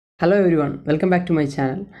Hello everyone, welcome back to my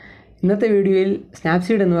channel. ഇന്നത്തെ വീഡിയോയിൽ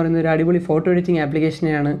Snapseed എന്ന് പറയുന്ന ഒരു അടിപൊളി ഫോട്ടോ എഡിറ്റിംഗ്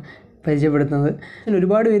ആപ്ലിക്കേഷനെയാണ് പരിചയപ്പെടുത്തുന്നത്.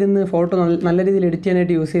 ഒരുപാട് പേര് ഫോട്ടോ നല്ല രീതിയിൽ എഡിറ്റ്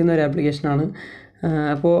ചെയ്യാനായിട്ട് യൂസ് ചെയ്യുന്ന ഒരു ആപ്ലിക്കേഷനാണ്.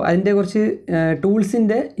 അപ്പോൾ അതിൻ്റെ കുറച്ച്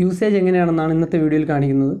ടൂൾസിൻ്റെ യൂസേജ് എങ്ങനെയാണെന്നാണ് ഇന്നത്തെ വീഡിയോയിൽ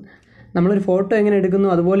കാണിക്കുന്നത്. നമ്മളൊരു ഫോട്ടോ എങ്ങനെ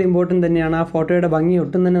എടുക്കുന്നു അതുപോലെ ഇമ്പോർട്ടൻ്റ് തന്നെയാണ് ആ ഫോട്ടോയുടെ ഭംഗി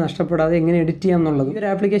ഒട്ടും തന്നെ നഷ്ടപ്പെടാതെ എങ്ങനെ എഡിറ്റ് ചെയ്യാം എന്നുള്ളത്. ഈ ഒരു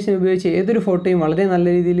ആപ്ലിക്കേഷൻ ഉപയോഗിച്ച് ഏതൊരു ഫോട്ടോയും വളരെ നല്ല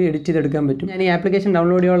രീതിയിൽ എഡിറ്റ് ചെയ്തെടുക്കാൻ പറ്റും. ഞാൻ ഈ ആപ്ലിക്കേഷൻ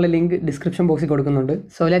ഡൗൺലോഡ് ചെയ്യാനുള്ള ലിങ്ക് ഡിസ്ക്രിപ്ഷൻ ബോക്സിൽ കൊടുക്കുന്നുണ്ട്.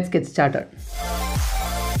 So let's get started.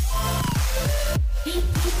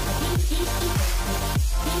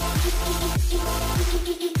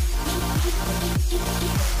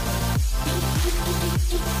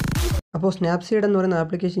 അപ്പോൾ സ്നാപ്സീഡ് എന്ന് പറയുന്ന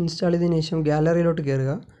ആപ്ലിക്കേഷൻ ഇൻസ്റ്റാൾ ചെയ്തതിന് ശേഷം ഗാലറിയിലോട്ട്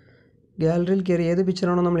കയറുക. ഗാലറിയിൽ കയറി ഏത്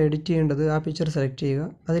പിക്ചറാണോ നമ്മൾ എഡിറ്റ് ചെയ്യേണ്ടത് ആ പിക്ചർ സെലക്ട് ചെയ്യുക.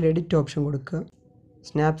 അതിൽ എഡിറ്റ് ഓപ്ഷൻ കൊടുക്കുക.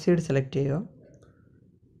 സ്നാപ്സീഡ് സെലക്ട് ചെയ്യുക.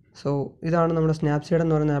 സോ ഇതാണ് നമ്മുടെ സ്നാപ്സീഡ്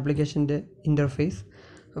എന്ന് പറയുന്ന ആപ്ലിക്കേഷൻ്റെ ഇൻ്റർഫേസ്.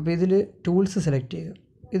 അപ്പോൾ ഇതിൽ ടൂൾസ് സെലക്ട് ചെയ്യുക.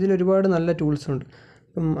 ഇതിലൊരുപാട് നല്ല ടൂൾസ് ഉണ്ട്.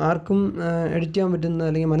 അപ്പം ആർക്കും എഡിറ്റ് ചെയ്യാൻ പറ്റുന്ന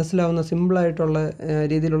അല്ലെങ്കിൽ മനസ്സിലാവുന്ന സിമ്പിളായിട്ടുള്ള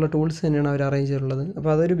രീതിയിലുള്ള ടൂൾസ് തന്നെയാണ് അവർ അറേഞ്ച് ചെയ്തിട്ടുള്ളത്. അപ്പോൾ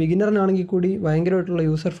അതൊരു ബിഗിനറിനാണെങ്കിൽ കൂടി ഭയങ്കരമായിട്ടുള്ള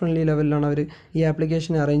യൂസർ ഫ്രണ്ട്ലി ലെവലിലാണ് അവർ ഈ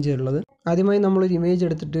ആപ്ലിക്കേഷനെ അറേഞ്ച് ചെയ്തിട്ടുള്ളത്. ആദ്യമായി നമ്മളൊരു ഇമേജ്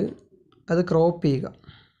എടുത്തിട്ട് അത് ക്രോപ്പ് ചെയ്യുക.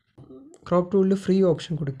 ക്രോപ്പ് ടൂളിൽ ഫ്രീ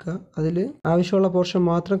ഓപ്ഷൻ കൊടുക്കുക. അതിൽ ആവശ്യമുള്ള പോർഷൻ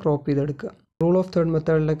മാത്രം ക്രോപ്പ് ചെയ്തെടുക്കുക. റൂൾ ഓഫ് തേർഡ്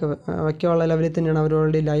മെത്തേഡിലൊക്കെ വയ്ക്കാനുള്ള ലെവലിൽ തന്നെയാണ് അവർ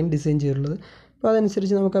ഓൾറെഡി ലൈൻ ഡിസൈൻ ചെയ്തിട്ടുള്ളത്. അപ്പോൾ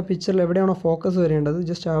അതനുസരിച്ച് നമുക്ക് ആ പിക്ചറിൽ എവിടെയാണോ ഫോക്കസ് വരേണ്ടത്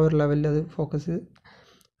ജസ്റ്റ് ആ ഒരു ലെവലിൽ അത് ഫോക്കസ്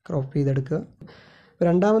ക്രോപ്പ് ചെയ്തെടുക്കുക.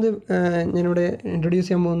 രണ്ടാമത് ഞാനിവിടെ ഇൻട്രൊഡ്യൂസ്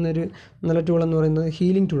ചെയ്യാൻ പോകുന്നൊരു നല്ല ടൂളെന്ന് പറയുന്നത്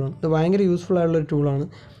ഹീലിംഗ് ടൂളാണ്. ഇത് ഭയങ്കര യൂസ്ഫുൾ ആയിട്ടുള്ളൊരു ടൂളാണ്.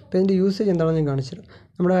 അപ്പോൾ ഇതിൻ്റെ യൂസേജ് എന്താണെന്ന് ഞാൻ കാണിച്ചുതരാം.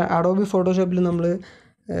 നമ്മുടെ അഡോബി ഫോട്ടോഷോപ്പിൽ നമ്മൾ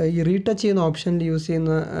ഈ റീടച്ച് ചെയ്യുന്ന ഓപ്ഷനിൽ യൂസ്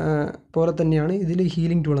ചെയ്യുന്ന പോലെ തന്നെയാണ് ഇതിൽ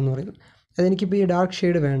ഹീലിംഗ് ടൂൾ എന്ന് പറയുന്നത്. അതെനിക്കിപ്പോൾ ഈ ഡാർക്ക്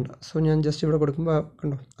ഷെയ്ഡ് വേണ്ട. സോ ഞാൻ ജസ്റ്റ് ഇവിടെ കൊടുക്കുമ്പോൾ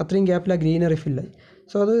കണ്ടോ അത്രയും ഗ്യാപ്പിൽ ആ ഗ്രീനറി ഫില്ലായി.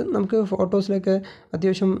 സോ അത് നമുക്ക് ഫോട്ടോസിലൊക്കെ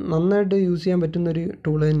അത്യാവശ്യം നന്നായിട്ട് യൂസ് ചെയ്യാൻ പറ്റുന്നൊരു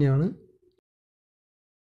ടൂൾ തന്നെയാണ്.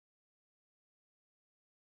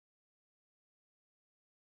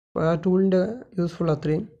 അപ്പോൾ ആ ടൂളിൻ്റെ യൂസ്ഫുൾ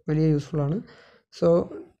അത്രയും വലിയ യൂസ്ഫുള്ളാണ്. സോ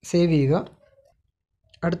സേവ് ചെയ്യുക.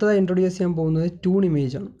 അടുത്തതായി ഇൻട്രൊഡ്യൂസ് ചെയ്യാൻ പോകുന്നത് ടൂൺ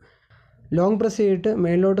ഇമേജാണ്. ലോങ് പ്രസ് ചെയ്തിട്ട്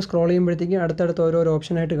മേളിലോട്ട് സ്ക്രോൾ ചെയ്യുമ്പോഴത്തേക്കും അടുത്തടുത്ത് ഓരോരോ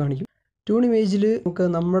ഓപ്ഷനായിട്ട് കാണിക്കും. ടൂൺ ഇമേജിൽ നമുക്ക്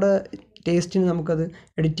നമ്മുടെ ടേസ്റ്റിന് നമുക്കത്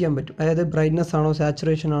എഡിറ്റ് ചെയ്യാൻ പറ്റും. അതായത് ബ്രൈറ്റ്നസ് ആണോ,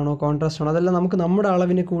 സാച്ചുറേഷൻ ആണോ, കോൺട്രാസ്റ്റ് ആണോ, അതെല്ലാം നമുക്ക് നമ്മുടെ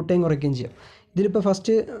അളവിന് കൂട്ടുകയും കുറയ്ക്കുകയും ചെയ്യാം. ഇതിലിപ്പോൾ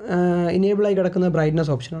ഫസ്റ്റ് ഇനേബിളായി കിടക്കുന്ന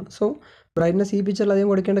ബ്രൈറ്റ്നസ് ഓപ്ഷനാണ്. സോ ബ്രൈറ്റ്നസ് ഈ പിക്ചറിൽ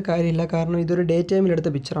അധികം കൊടുക്കേണ്ട കാര്യമില്ല, കാരണം ഇതൊരു ഡേ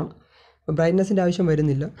ടൈമിലെടുത്ത പിക്ചറാണ്. അപ്പോൾ ബ്രൈറ്റ്നസിൻ്റെ ആവശ്യം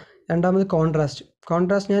വരുന്നില്ല. രണ്ടാമത്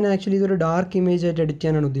കോൺട്രാസ്റ്റ് ഞാൻ ആക്ച്വലി ഇതൊരു ഡാർക്ക് ഇമേജ് ആയിട്ട് എഡിറ്റ്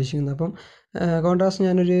ചെയ്യാനാണ് ഉദ്ദേശിക്കുന്നത്. അപ്പം കോൺട്രാസ്റ്റ്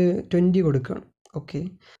ഞാനൊരു 20 കൊടുക്കുകയാണ്. ഓക്കെ,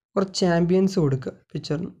 കുറച്ച് ആംബിയൻസ് കൊടുക്കുക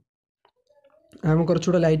പിക്ചറിന്.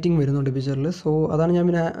 കുറച്ചുകൂടെ ലൈറ്റിംഗ് വരുന്നുണ്ട് പിക്ചറിൽ. സോ അതാണ് ഞാൻ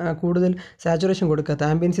പിന്നെ കൂടുതൽ സാച്ചുറേഷൻ കൊടുക്കാത്ത.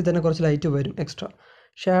 ആംബിയൻസിൽ തന്നെ കുറച്ച് ലൈറ്റ് വരും എക്സ്ട്രാ.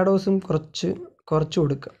 ഷാഡോസും കുറച്ച്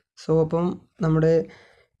കൊടുക്കുക. സോ അപ്പം നമ്മുടെ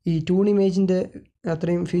ഈ ടൂൺ ഇമേജിൻ്റെ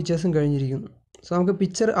അത്രയും ഫീച്ചേഴ്സും കഴിഞ്ഞിരിക്കുന്നു. സോ നമുക്ക്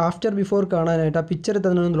പിക്ചർ ആഫ്റ്റർ ബിഫോർ കാണാനായിട്ട് ആ പിക്ചറിൽ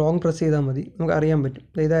തന്നെ ഒന്ന് ലോങ് പ്രസ് ചെയ്താൽ മതി, നമുക്ക് അറിയാൻ പറ്റും.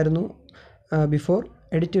 ഇതായിരുന്നു ബിഫോർ.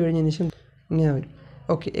 എഡിറ്റ് കഴിഞ്ഞതിന് ശേഷം ഇങ്ങനെ വരും.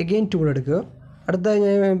 ഓക്കെ, എഗെയിൻ ടൂൾ എടുക്കുക. അടുത്തതായി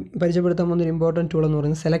ഞാൻ പരിചയപ്പെടുത്താൻ പോകുന്നൊരു ഇമ്പോർട്ടൻറ്റ് ടൂൾ എന്ന്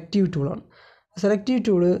പറയുന്നത് സെലക്റ്റീവ് ടൂളാണ്. സെലക്റ്റീവ്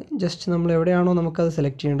ടൂള് ജസ്റ്റ് നമ്മൾ എവിടെയാണോ നമുക്കത്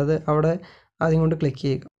സെലക്ട് ചെയ്യേണ്ടത് അവിടെ ആദ്യം കൊണ്ട് ക്ലിക്ക്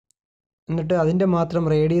ചെയ്യുക. എന്നിട്ട് അതിൻ്റെ മാത്രം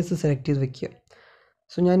റേഡിയസ് സെലക്ട് ചെയ്ത് വെക്കുക.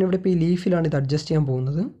 സോ ഞാനിവിടെ ഇപ്പോൾ ഈ ലീഫിലാണ് ഇത് അഡ്ജസ്റ്റ് ചെയ്യാൻ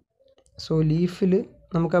പോകുന്നത്. സോ ലീഫിൽ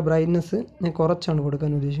നമുക്ക് ആ ബ്രൈറ്റ്നസ് ഞാൻ കുറച്ചാണ്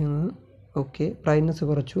കൊടുക്കാൻ ഉദ്ദേശിക്കുന്നത്. ഓക്കെ, ബ്രൈറ്റ്നസ്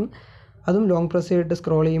കുറച്ചു. അതും ലോങ് പ്രസ് ചെയ്തിട്ട്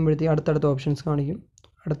സ്ക്രോൾ ചെയ്യുമ്പോഴത്തേക്ക് അടുത്തടുത്ത ഓപ്ഷൻസ് കാണിക്കും.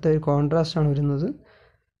 അടുത്ത ഒരു കോൺട്രാസ്റ്റാണ് വരുന്നത്.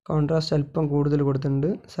 കോൺട്രാസ്റ്റ് അല്പം കൂടുതൽ കൊടുത്തിട്ടുണ്ട്.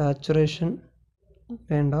 സാച്ചുറേഷൻ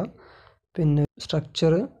വേണ്ട. പിന്നെ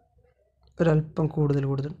സ്ട്രക്ചർ ഒരല്പം കൂടുതൽ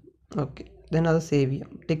കൊടുത്തിട്ടുണ്ട്. ഓക്കെ, ദെൻ അത് സേവ്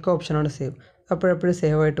ചെയ്യാം. ടിക്ക് ഓപ്ഷനാണ് സേവ്. അപ്പോഴെപ്പോഴും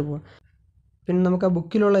സേവ് ആയിട്ട് പോകാം. പിന്നെ നമുക്ക് ആ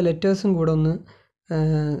ബുക്കിലുള്ള ലെറ്റേഴ്സും കൂടെ ഒന്ന്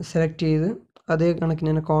സെലക്ട് ചെയ്ത് അതേ കണക്കിന്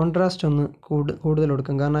തന്നെ കോൺട്രാസ്റ്റ് ഒന്ന് കൂടുതൽ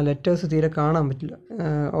കൊടുക്കും. കാരണം ലെറ്റേഴ്സ് തീരെ കാണാൻ പറ്റില്ല,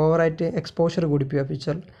 ഓവറായിട്ട് എക്സ്പോഷർ കൂടിപ്പോയി ആ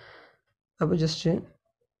പിക്ചറിൽ. അപ്പോൾ ജസ്റ്റ്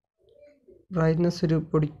ബ്രൈറ്റ്നസ് ഒരു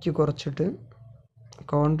പൊടിക്ക് കുറച്ചിട്ട്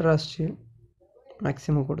കോൺട്രാസ്റ്റ്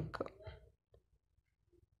മാക്സിമം കൊടുക്കുക.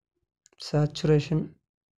 സാച്ചുറേഷൻ,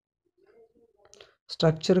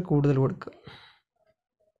 സ്ട്രക്ചർ കൂടുതൽ കൊടുക്കുക.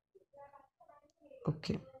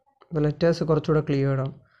 ഓക്കെ, അപ്പോൾ ലെറ്റേഴ്സ് കുറച്ചുകൂടെ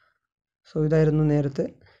ക്ലിയർഡാണ്. സോ ഇതായിരുന്നു നേരത്തെ.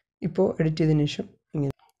 ഇപ്പോൾ എഡിറ്റ് ചെയ്തതിന് ശേഷം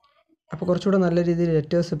ഇങ്ങനെ. അപ്പോൾ കുറച്ചുകൂടെ നല്ല രീതിയിൽ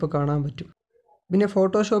ലെറ്റേഴ്സ് ഇപ്പോൾ കാണാൻ പറ്റും. പിന്നെ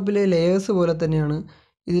ഫോട്ടോഷോപ്പിലെ ലെയേഴ്സ് പോലെ തന്നെയാണ്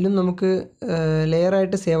ഇതിലും നമുക്ക്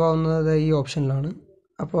ലെയറായിട്ട് സേവ് ആവുന്നത് ഈ ഓപ്ഷനിലാണ്.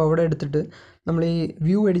 അപ്പോൾ അവിടെ എടുത്തിട്ട് നമ്മൾ ഈ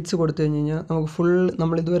വ്യൂ എഡിറ്റ്സ് കൊടുത്തു കഴിഞ്ഞ് കഴിഞ്ഞാൽ നമുക്ക് ഫുൾ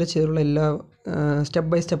നമ്മൾ ഇതുവരെ ചെയ്തിട്ടുള്ള എല്ലാ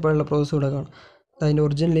സ്റ്റെപ്പ് ബൈ സ്റ്റെപ്പായുള്ള പ്രോസസ്സ് കൂടെ കാണാം. അതിൻ്റെ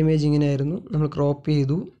ഒറിജിനൽ ഇമേജ് ഇങ്ങനെയായിരുന്നു. നമ്മൾ ക്രോപ്പ്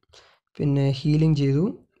ചെയ്തു, പിന്നെ ഹീലിംഗ് ചെയ്തു,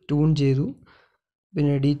 ട്യൂൺ ചെയ്തു,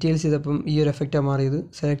 പിന്നെ ഡീറ്റെയിൽസ് ചെയ്തപ്പം ഈ ഒരു എഫക്റ്റാണ് മാറിയത്.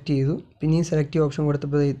 സെലക്ട് ചെയ്തു, പിന്നെയും സെലക്റ്റീവ് ഓപ്ഷൻ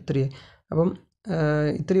കൊടുത്തപ്പോൾ ഇത്രയായി. അപ്പം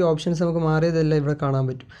ഇത്രയും ഓപ്ഷൻസ് നമുക്ക് മാറിയതെല്ലാം ഇവിടെ കാണാൻ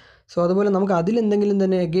പറ്റും. സോ അതുപോലെ നമുക്ക് അതിലെന്തെങ്കിലും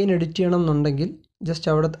തന്നെ അഗെയിൻ എഡിറ്റ് ചെയ്യണം എന്നുണ്ടെങ്കിൽ ജസ്റ്റ്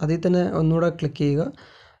അവിടെ അതിൽ തന്നെ ഒന്നുകൂടെ ക്ലിക്ക് ചെയ്യുക.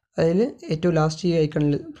 അതിൽ ഏറ്റവും ലാസ്റ്റ് ഈ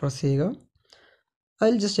ഐക്കണിൽ പ്രസ് ചെയ്യുക.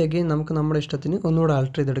 അതിൽ ജസ്റ്റ് അഗെയിൻ നമുക്ക് നമ്മുടെ ഇഷ്ടത്തിന് ഒന്നുകൂടെ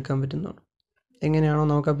ആൾട്ടർ ചെയ്തെടുക്കാൻ പറ്റുന്നതാണ്. എങ്ങനെയാണോ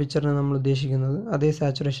നമുക്ക് ആ പിക്ചറിനെ നമ്മൾ ഉദ്ദേശിക്കുന്നത് അതേ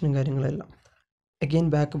സാച്ചുറേഷനും കാര്യങ്ങളെല്ലാം. അഗെയിൻ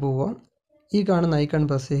ബാക്ക് പോവുക, ഈ കാണുന്ന ഐക്കൺ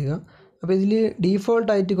പ്രസ് ചെയ്യുക. അപ്പോൾ ഇതിൽ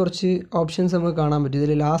ഡീഫോൾട്ടായിട്ട് കുറച്ച് ഓപ്ഷൻസ് നമുക്ക് കാണാൻ പറ്റും.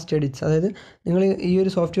 ഇതിൽ ലാസ്റ്റ് എഡിറ്റ്സ്, അതായത് നിങ്ങൾ ഈ ഒരു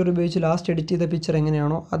സോഫ്റ്റ്വെയർ ഉപയോഗിച്ച് ലാസ്റ്റ് എഡിറ്റ് ചെയ്ത പിക്ചർ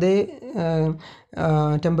എങ്ങനെയാണോ അതേ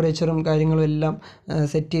ടെമ്പറേച്ചറും കാര്യങ്ങളും എല്ലാം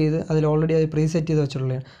സെറ്റ് ചെയ്ത് അതിൽ ഓൾറെഡി അത് പ്രീസെറ്റ് ചെയ്ത്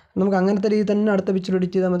വെച്ചിട്ടുള്ളതാണ്. നമുക്ക് അങ്ങനത്തെ രീതി തന്നെ അടുത്ത പിക്ചർ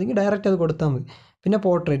എഡിറ്റ് ചെയ്താൽ മതി, ഡയറക്റ്റ് അത് കൊടുത്താൽ മതി. പിന്നെ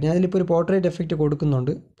പോർട്രേറ്റ്, ഞാനിതിലിപ്പോൾ ഒരു പോർട്രേറ്റ് എഫക്റ്റ്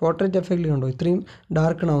കൊടുക്കുന്നുണ്ട്. പോർട്രേറ്റ് എഫക്റ്റിൽ കണ്ടോ ഇത്രയും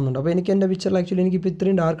ഡാർക്കൺ ആവുന്നുണ്ട്. അപ്പോൾ എനിക്ക് എൻ്റെ പിക്ചറിൽ ആക്ച്വലി എനിക്കിപ്പോൾ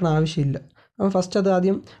ഇത്രയും ഡാർക്കൺ ആവശ്യമില്ല. അപ്പോൾ ഫസ്റ്റ് അത്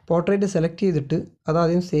ആദ്യം പോർട്രേറ്റ് സെലക്ട് ചെയ്തിട്ട്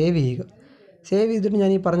അതാദ്യം സേവ് ചെയ്യുക. സേവ് ചെയ്തിട്ട്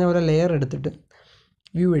ഞാൻ ഈ പറഞ്ഞ പോലെ ലെയർ എടുത്തിട്ട്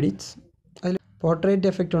വ്യൂ എഡിറ്റ്സ്, അതിൽ പോർട്രേറ്റ്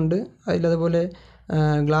എഫക്റ്റ് ഉണ്ട്, അതിലതുപോലെ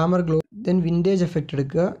glamour glow, then vintage effect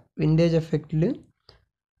എടുക്കുക. വിൻറ്റേജ് എഫക്റ്റിൽ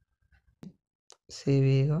സേവ്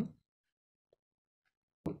ചെയ്യുക.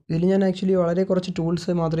 ഇതിൽ ഞാൻ ആക്ച്വലി വളരെ കുറച്ച്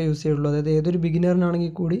ടൂൾസ് മാത്രമേ യൂസ് ചെയ്യുള്ളൂ. അതായത് ഏതൊരു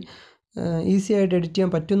ബിഗിനറിനാണെങ്കിൽ കൂടി ഈസി ആയിട്ട് എഡിറ്റ്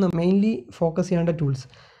ചെയ്യാൻ പറ്റുന്ന, മെയിൻലി ഫോക്കസ് ചെയ്യേണ്ട ടൂൾസ്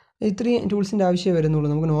ഇത്രയും ടൂൾസിൻ്റെ ആവശ്യമേ വരുന്നുള്ളൂ.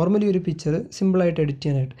 നമുക്ക് നോർമലി ഒരു പിക്ചർ സിമ്പിളായിട്ട് എഡിറ്റ്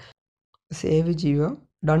ചെയ്യാനായിട്ട്. സേവ് ചെയ്യുക,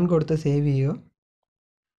 ഡൺ കൊടുത്ത് സേവ് ചെയ്യുക.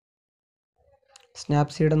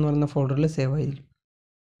 സ്നാപ്സീഡ് എന്ന് പറയുന്ന ഫോൾഡറിൽ സേവ് ആയിരിക്കും.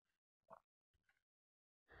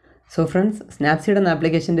 സോ ഫ്രണ്ട്സ്, സ്നാപ്സീഡ് എന്ന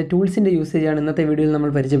ആപ്ലിക്കേഷൻ്റെ ടൂൾസിൻ്റെ യൂസേജാണ് ഇന്നത്തെ വീഡിയോയിൽ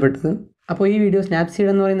നമ്മൾ പരിചയപ്പെട്ടത്. അപ്പോൾ ഈ വീഡിയോ സ്നാപ്സീഡ്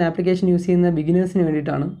എന്ന് പറയുന്ന ആപ്ലിക്കേഷൻ യൂസ് ചെയ്യുന്ന ബിഗിനേഴ്സിന്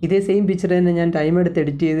വേണ്ടിയിട്ടാണ്. ഇതേ സെയിം പിക്ചർ തന്നെ ഞാൻ ടൈം എടുത്ത്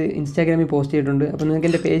എഡിറ്റ് ചെയ്ത് ഇൻസ്റ്റാഗ്രാമിൽ പോസ്റ്റ് ചെയ്തിട്ടുണ്ട്. അപ്പോൾ നിങ്ങൾക്ക്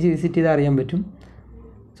എൻ്റെ പേജ് വിസിറ്റ് ചെയ്താൽ അറിയാൻ പറ്റും.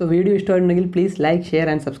 സോ വീഡിയോ ഇഷ്ടമായിട്ടുണ്ടെങ്കിൽ please like, share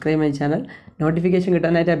and subscribe my channel. Notification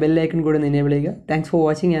കിട്ടാനായിട്ട് ആ ബെൽ ഐക്കൺ കൂടെ എനേബിൾ ചെയ്യുക. Thanks for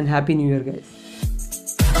watching and happy new year guys.